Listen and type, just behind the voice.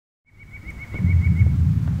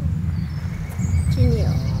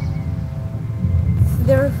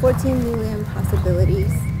of 14 million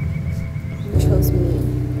possibilities, you chose me.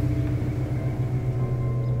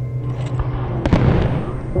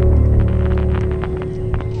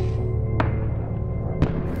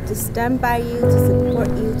 To stand by you, to support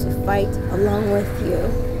you, to fight along with you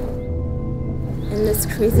in this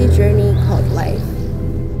crazy journey called life.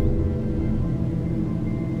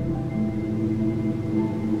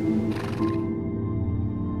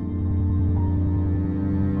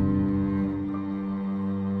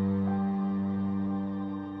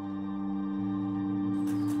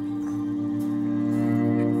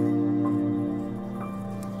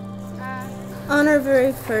 On our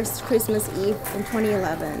very first Christmas Eve in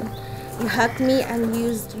 2011, you hugged me and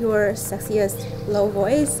used your sexiest low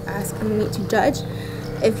voice asking me to judge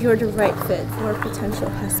if you're the right fit for a potential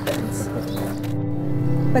husband.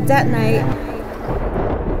 But that night,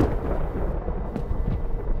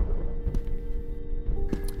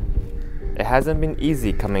 it hasn't been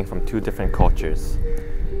easy coming from two different cultures.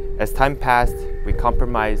 As time passed, we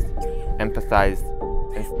compromised, empathized,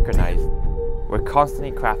 and synchronized. We're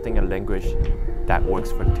constantly crafting a language that works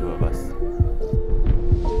for the two of us.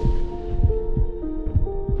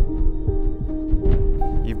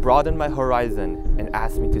 You've broadened my horizon and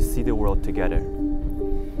asked me to see the world together.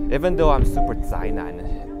 Even though I'm super 宅男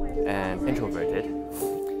and introverted,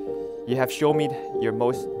 you have shown me your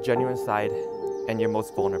most genuine side and your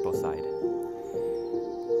most vulnerable side.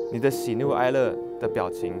 你的喜怒哀乐的表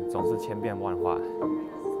情总是千变万化，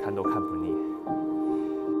看都看不腻。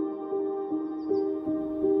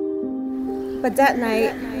 But that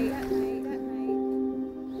night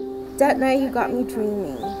you got me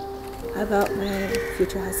dreaming about my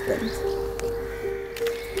future husband.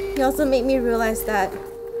 You also made me realize that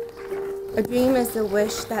a dream is a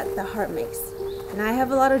wish that the heart makes. And I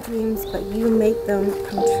have a lot of dreams, but you make them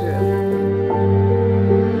come true.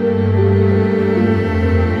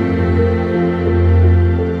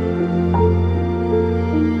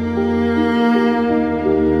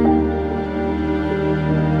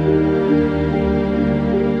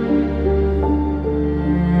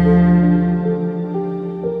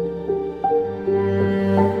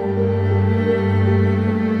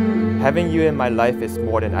 Having you in my life is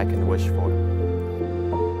more than I can wish for.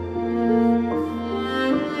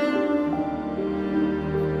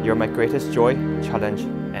 You're my greatest joy, challenge,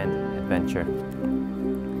 and adventure.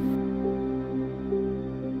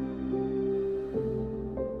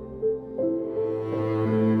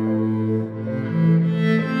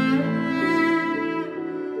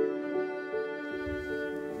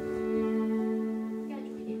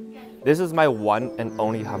 This is my one and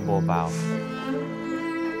only humble vow.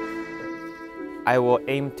 I will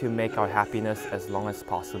aim to make our happiness as long as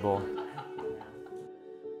possible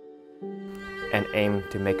and aim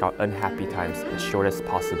to make our unhappy times as short as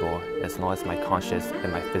possible as long as my conscious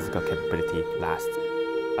and my physical capability last.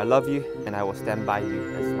 I love you and I will stand by you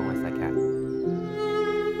as long as I can.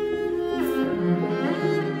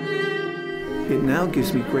 It now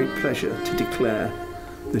gives me great pleasure to declare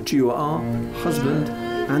that you are husband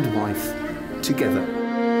and wife together.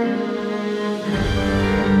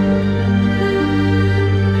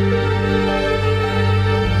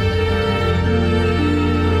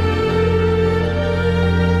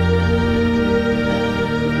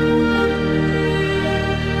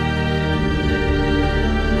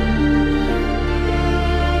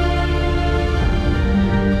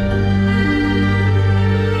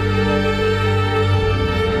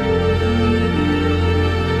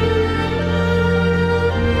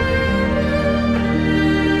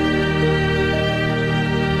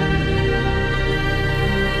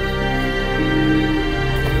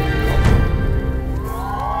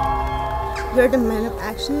 You're the man of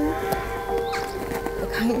action, the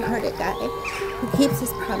kind-hearted guy who keeps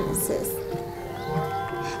his promises.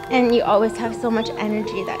 And you always have so much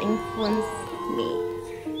energy that influences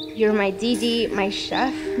me. You're my DD, my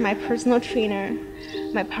chef, my personal trainer,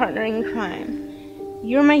 my partner in crime.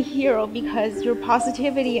 You're my hero because your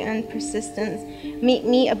positivity and persistence make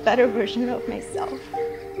me a better version of myself.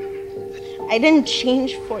 I didn't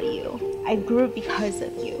change for you, I grew because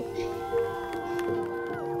of you.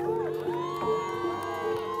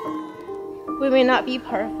 We may not be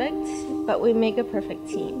perfect, but we make a perfect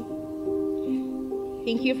team.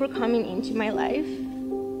 Thank you for coming into my life.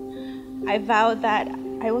 I vow that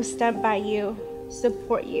I will stand by you,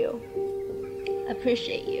 support you,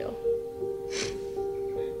 appreciate you,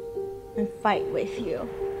 and fight with you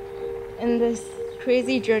in this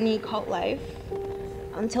crazy journey called life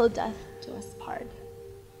until death do us part.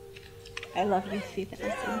 I love you, Fifth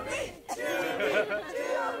Essence.